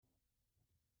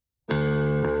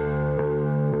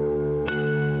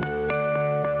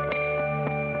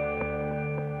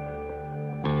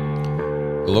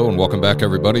Hello and welcome back,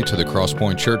 everybody, to the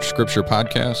Crosspoint Church Scripture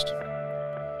Podcast.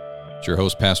 It's your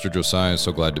host, Pastor Josiah.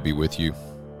 So glad to be with you.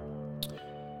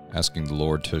 Asking the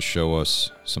Lord to show us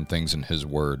some things in His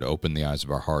Word, open the eyes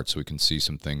of our hearts so we can see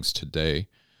some things today,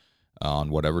 on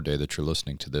whatever day that you're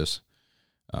listening to this,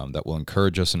 that will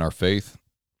encourage us in our faith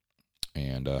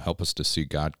and help us to see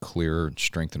God clearer and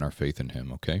strengthen our faith in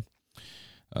Him, okay?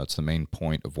 It's the main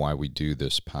point of why we do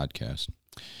this podcast.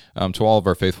 To all of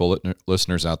our faithful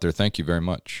listeners out there, thank you very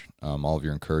much. All of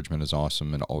your encouragement is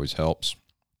awesome and it always helps.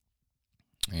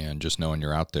 And just knowing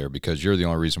you're out there, because you're the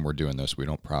only reason we're doing this. We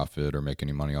don't profit or make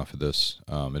any money off of this.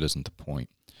 It isn't the point.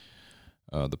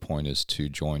 The point is to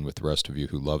join with the rest of you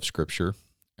who love Scripture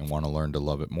and want to learn to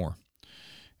love it more.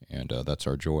 And that's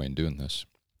our joy in doing this.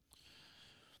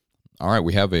 All right,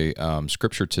 we have a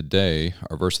Scripture today.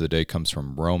 Our verse of the day comes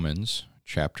from Romans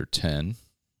chapter 10.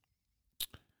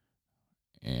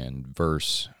 And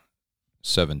verse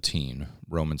 17,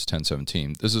 Romans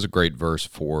 10:17. This is a great verse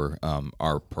for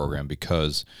our program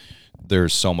because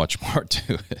there's so much more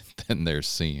to it than there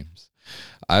seems.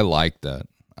 I like that.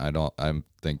 I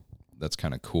think that's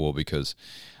kind of cool because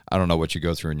I don't know what you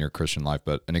go through in your Christian life,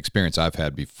 but an experience I've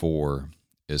had before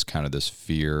is kind of this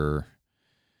fear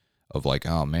of like,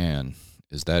 oh man,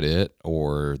 is that it?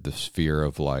 Or this fear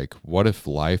of like, what if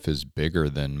life is bigger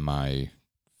than my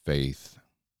faith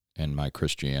and my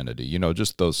Christianity,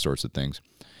 just those sorts of things.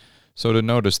 So to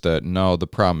notice that, no, the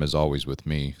problem is always with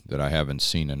me, that I haven't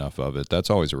seen enough of it,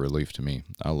 that's always a relief to me.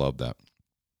 I love that.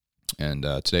 And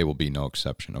today will be no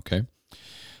exception, okay?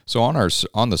 So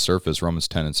on the surface, Romans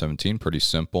 10 and 17, pretty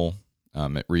simple.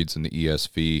 It reads in the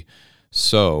ESV,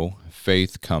 so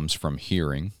faith comes from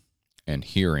hearing, and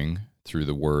hearing through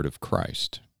the word of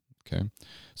Christ, okay?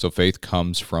 So faith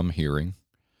comes from hearing,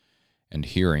 and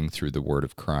hearing through the word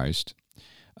of Christ.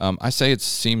 I say it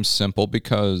seems simple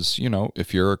because,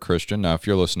 if you're a Christian, now if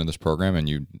you're listening to this program and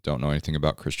you don't know anything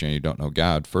about Christianity, you don't know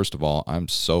God, first of all, I'm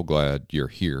so glad you're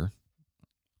here.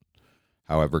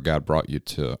 However, God brought you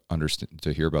to understand,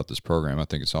 to hear about this program. I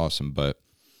think it's awesome. But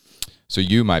so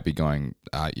you might be going,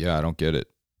 yeah, I don't get it.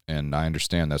 And I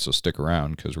understand that, so stick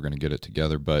around because we're going to get it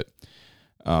together. But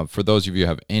for those of you who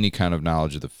have any kind of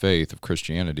knowledge of the faith of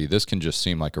Christianity, this can just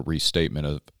seem like a restatement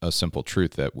of a simple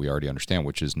truth that we already understand,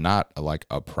 which is not like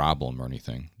a problem or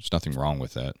anything. There's nothing wrong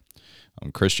with that.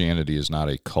 Christianity is not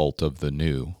a cult of the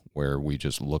new, where we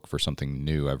just look for something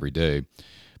new every day.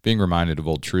 Being reminded of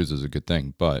old truths is a good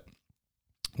thing, but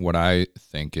what I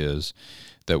think is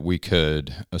that we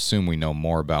could assume we know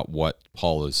more about what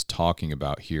Paul is talking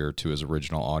about here to his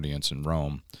original audience in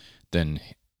Rome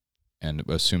and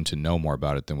assume to know more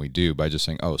about it than we do by just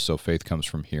saying, oh, so faith comes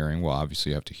from hearing. Well,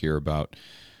 obviously you have to hear about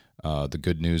the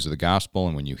good news of the gospel,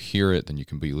 and when you hear it, then you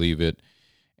can believe it,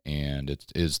 and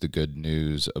it is the good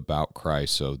news about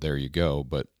Christ, so there you go.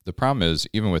 But the problem is,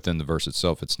 even within the verse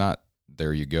itself, it's not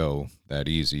there you go that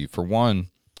easy. For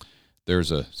one,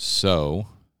 there's a so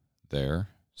there.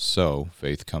 So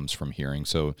faith comes from hearing.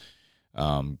 So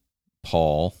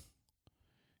Paul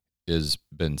has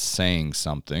been saying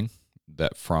something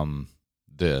that from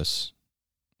this,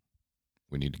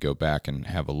 we need to go back and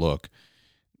have a look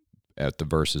at the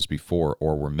verses before,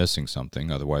 or we're missing something.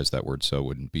 Otherwise, that word so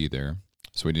wouldn't be there.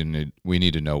 So we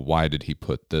need to know, why did he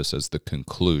put this as the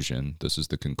conclusion? This is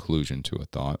the conclusion to a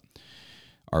thought.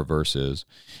 Our verse is.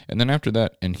 And then after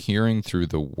that, and hearing through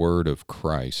the word of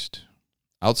Christ.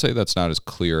 I'll say that's not as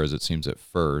clear as it seems at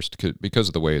first because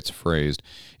of the way it's phrased.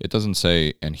 It doesn't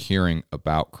say, and hearing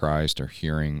about Christ or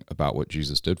hearing about what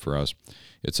Jesus did for us.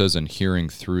 It says, and hearing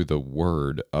through the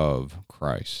word of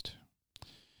Christ.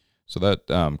 So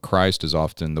that Christ is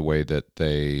often the way that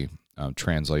they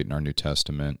translate in our New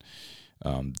Testament,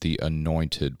 the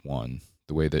anointed one,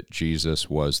 the way that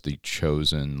Jesus was the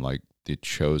chosen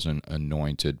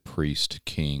anointed priest,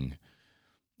 king,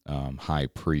 high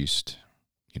priest,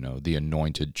 the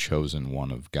anointed, chosen one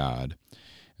of God.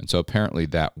 And so apparently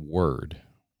that word,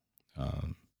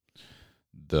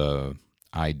 the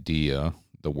idea,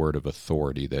 the word of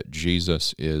authority, that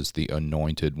Jesus is the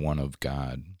anointed one of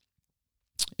God,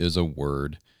 is a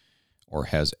word, or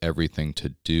has everything to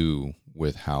do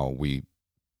with how we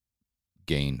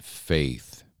gain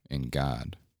faith in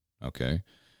God. Okay?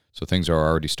 So things are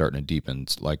already starting to deepen,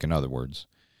 like in other words,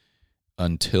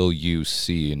 until you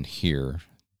see and hear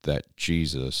that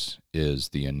Jesus is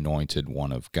the anointed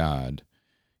one of God,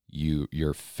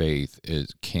 your faith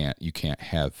you can't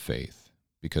have faith,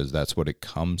 because that's what it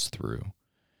comes through.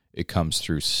 It comes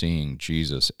through seeing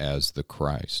Jesus as the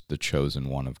Christ, the chosen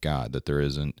one of God, that there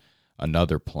isn't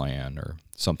another plan or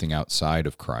something outside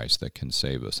of Christ that can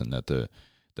save us, and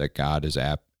that God is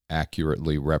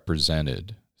accurately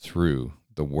represented through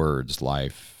the words,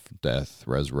 life, death,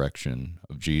 resurrection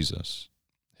of Jesus,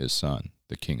 his son,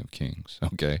 the King of Kings.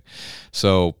 Okay.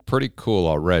 So pretty cool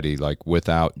already. Like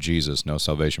without Jesus, no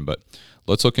salvation. But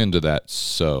let's look into that.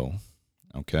 So,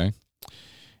 okay.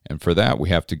 And for that, we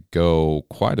have to go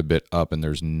quite a bit up, and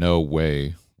there's no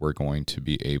way we're going to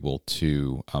be able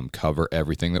to cover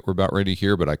everything that we're about ready to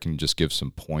hear, but I can just give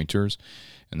some pointers.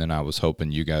 And then I was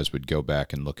hoping you guys would go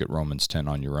back and look at Romans 10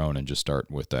 on your own and just start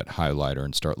with that highlighter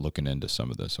and start looking into some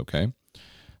of this, okay?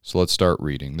 So let's start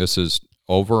reading. This is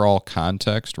overall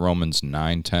context. Romans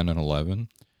 9, 10, and 11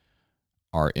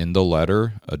 are in the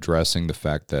letter addressing the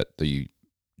fact that the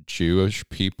Jewish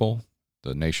people,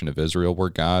 the nation of Israel,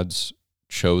 were God's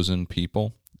chosen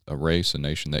people, a race, a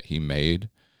nation that he made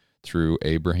through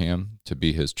Abraham to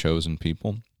be his chosen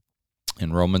people.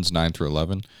 In Romans 9 through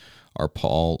 11 are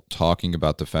Paul talking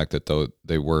about the fact that though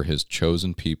they were his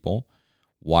chosen people,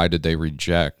 why did they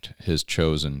reject his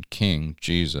chosen king,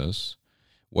 Jesus?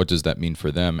 What does that mean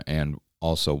for them? And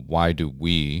also, why do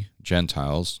we,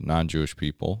 Gentiles, non-Jewish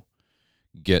people,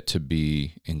 get to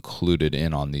be included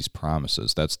in on these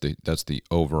promises? That's the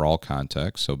overall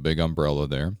context. So big umbrella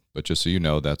there. But just so you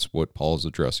know, that's what Paul is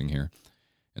addressing here.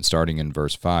 And starting in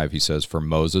verse 5, he says, "For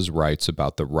Moses writes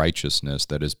about the righteousness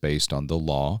that is based on the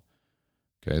law."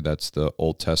 Okay, that's the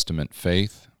Old Testament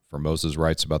faith. For Moses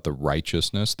writes about the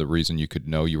righteousness. The reason you could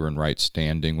know you were in right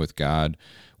standing with God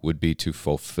would be to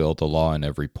fulfill the law in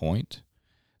every point,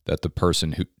 that the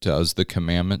person who does the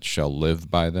commandments shall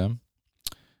live by them.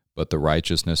 But the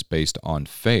righteousness based on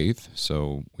faith,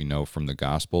 so we know from the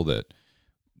gospel that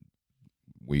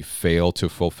we fail to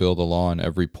fulfill the law in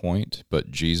every point,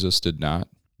 but Jesus did not.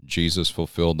 Jesus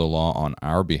fulfilled the law on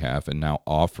our behalf and now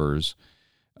offers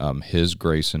his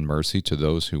grace and mercy to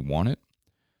those who want it.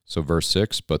 So verse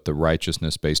 6, but the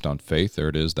righteousness based on faith, there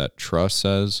it is, that trust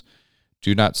says,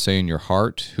 "Do not say in your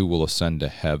heart, who will ascend to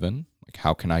heaven?" Like,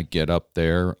 how can I get up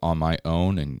there on my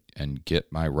own and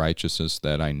get my righteousness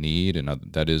that I need, and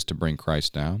that is to bring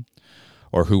Christ down?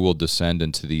 Or who will descend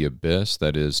into the abyss,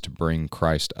 that is to bring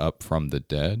Christ up from the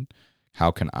dead? How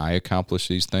can I accomplish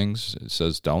these things? It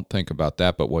says, don't think about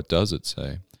that, but what does it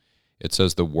say? It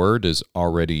says the word is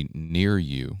already near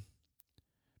you.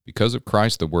 Because of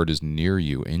Christ, the word is near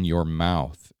you, in your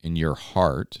mouth, in your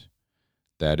heart.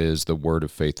 That is the word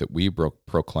of faith that we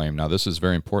proclaim. Now, this is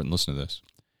very important. Listen to this.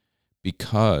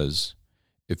 Because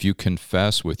if you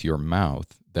confess with your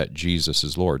mouth that Jesus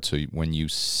is Lord, so when you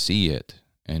see it,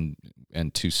 and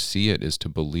to see it is to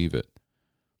believe it.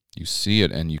 You see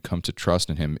it and you come to trust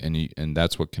in him, and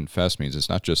that's what confess means. It's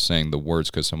not just saying the words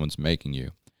because someone's making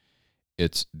you.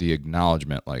 It's the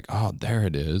acknowledgement like, oh, there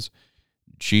it is.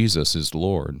 Jesus is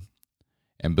Lord.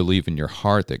 And believe in your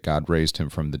heart that God raised him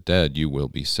from the dead, you will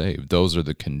be saved. Those are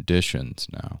the conditions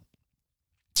now.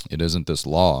 It isn't this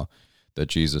law that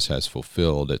Jesus has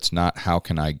fulfilled. It's not how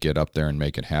can I get up there and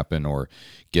make it happen or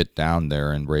get down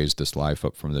there and raise this life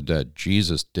up from the dead.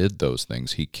 Jesus did those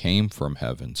things. He came from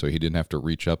heaven, so he didn't have to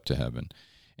reach up to heaven.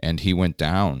 And he went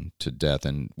down to death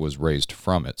and was raised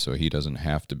from it, so he doesn't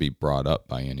have to be brought up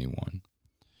by anyone.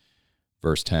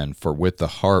 Verse 10, for with the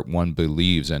heart one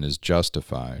believes and is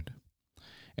justified,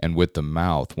 and with the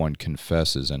mouth one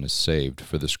confesses and is saved.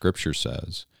 For the scripture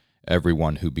says,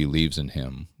 everyone who believes in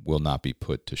him will not be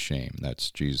put to shame. That's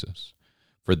Jesus.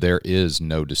 For there is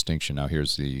no distinction. Now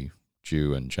here's the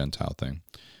Jew and Gentile thing.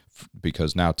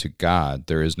 Because now to God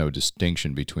there is no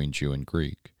distinction between Jew and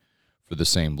Greek. For the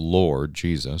same Lord,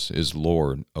 Jesus, is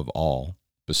Lord of all,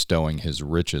 bestowing his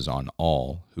riches on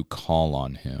all who call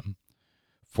on him.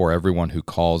 For everyone who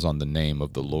calls on the name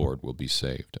of the Lord will be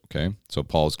saved. Okay? So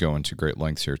Paul's going to great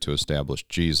lengths here to establish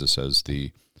Jesus as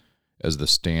the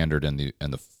standard and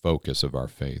the focus of our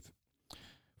faith.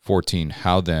 14,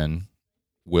 how then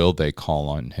will they call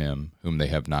on him whom they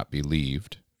have not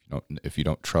believed? If you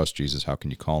don't trust Jesus, how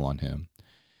can you call on him?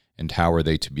 And how are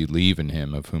they to believe in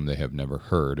him of whom they have never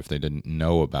heard? If they didn't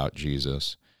know about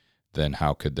Jesus, then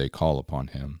how could they call upon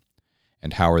him?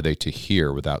 And how are they to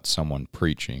hear without someone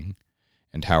preaching?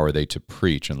 And how are they to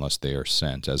preach unless they are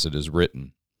sent? As it is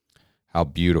written, how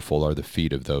beautiful are the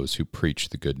feet of those who preach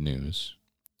the good news.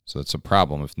 So that's a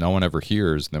problem. If no one ever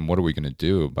hears, then what are we going to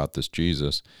do about this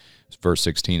Jesus? Verse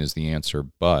 16 is the answer,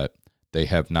 but they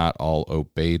have not all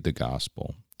obeyed the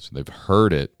gospel. So they've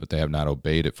heard it, but they have not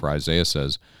obeyed it. For Isaiah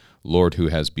says, Lord, who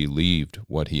has believed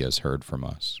what he has heard from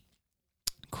us?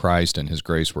 Christ and his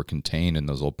grace were contained in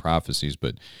those old prophecies,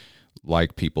 but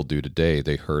like people do today,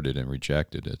 they heard it and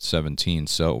rejected it. 17,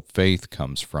 so faith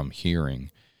comes from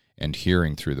hearing, and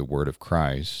hearing through the word of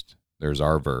Christ. There's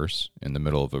our verse in the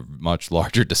middle of a much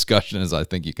larger discussion, as I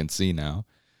think you can see now.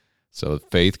 So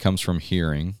faith comes from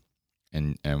hearing,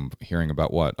 and hearing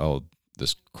about what? Oh,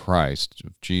 this Christ,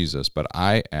 Jesus. But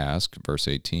I ask, verse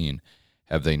 18,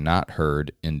 have they not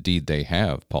heard? Indeed they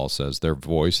have, Paul says. Their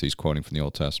voice, he's quoting from the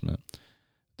Old Testament,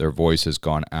 their voice has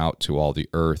gone out to all the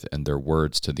earth and their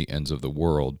words to the ends of the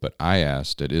world. But I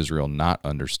ask, did Israel not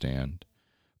understand?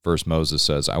 First Moses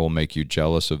says, I will make you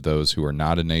jealous of those who are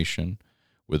not a nation,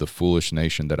 with a foolish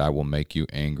nation that I will make you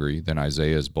angry. Then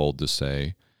Isaiah is bold to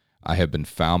say, I have been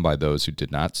found by those who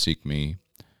did not seek me.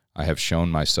 I have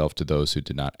shown myself to those who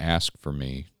did not ask for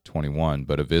me. 21.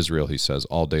 But of Israel, he says,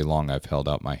 all day long I've held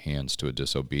out my hands to a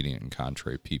disobedient and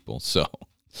contrary people. So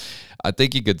I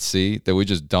think you could see that we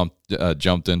just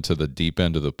jumped into the deep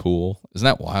end of the pool. Isn't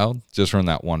that wild? Just from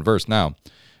that one verse. Now,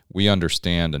 we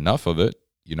understand enough of it,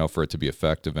 for it to be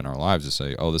effective in our lives to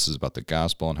say, oh, this is about the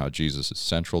gospel and how Jesus is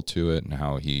central to it and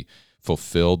how he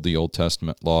fulfilled the Old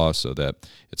Testament law so that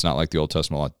it's not like the Old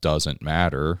Testament law doesn't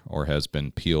matter or has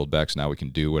been peeled back, so now we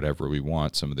can do whatever we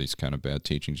want, some of these kind of bad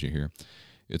teachings you hear.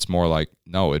 It's more like,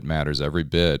 no, it matters every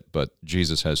bit, but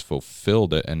Jesus has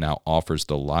fulfilled it and now offers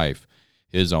the life,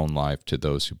 his own life, to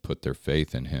those who put their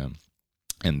faith in him.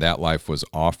 And that life was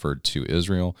offered to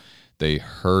Israel. They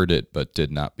heard it but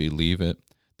did not believe it.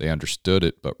 They understood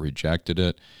it but rejected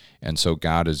it. And so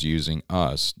God is using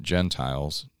us,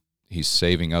 Gentiles. He's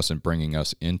saving us and bringing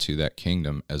us into that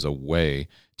kingdom as a way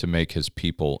to make his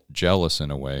people jealous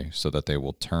in a way so that they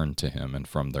will turn to him and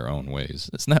from their own ways.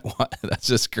 Isn't that what? That's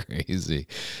just crazy.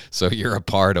 So you're a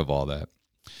part of all that.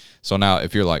 So now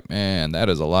if you're like, man, that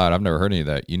is a lot, I've never heard any of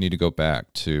that, you need to go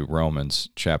back to Romans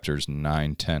chapters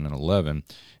 9, 10, and 11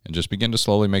 and just begin to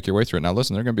slowly make your way through it. Now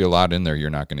listen, there's going to be a lot in there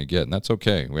you're not going to get, and that's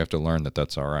okay. We have to learn that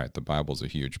that's all right. The Bible's a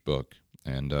huge book.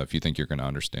 And if you think you're going to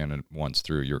understand it once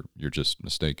through, you're just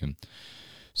mistaken.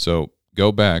 So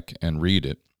go back and read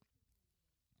it,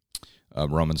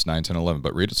 Romans 9, 10, 11.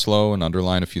 But read it slow and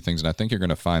underline a few things. And I think you're going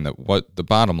to find that what the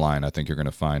bottom line I think you're going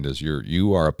to find is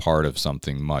you are a part of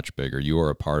something much bigger. You are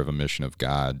a part of a mission of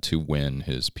God to win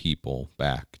his people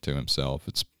back to himself.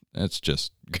 It's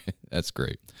just, that's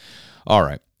great. All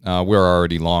right. We're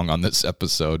already long on this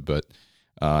episode, but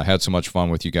I had so much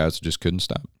fun with you guys, just couldn't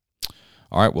stop.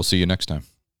 All right, we'll see you next time.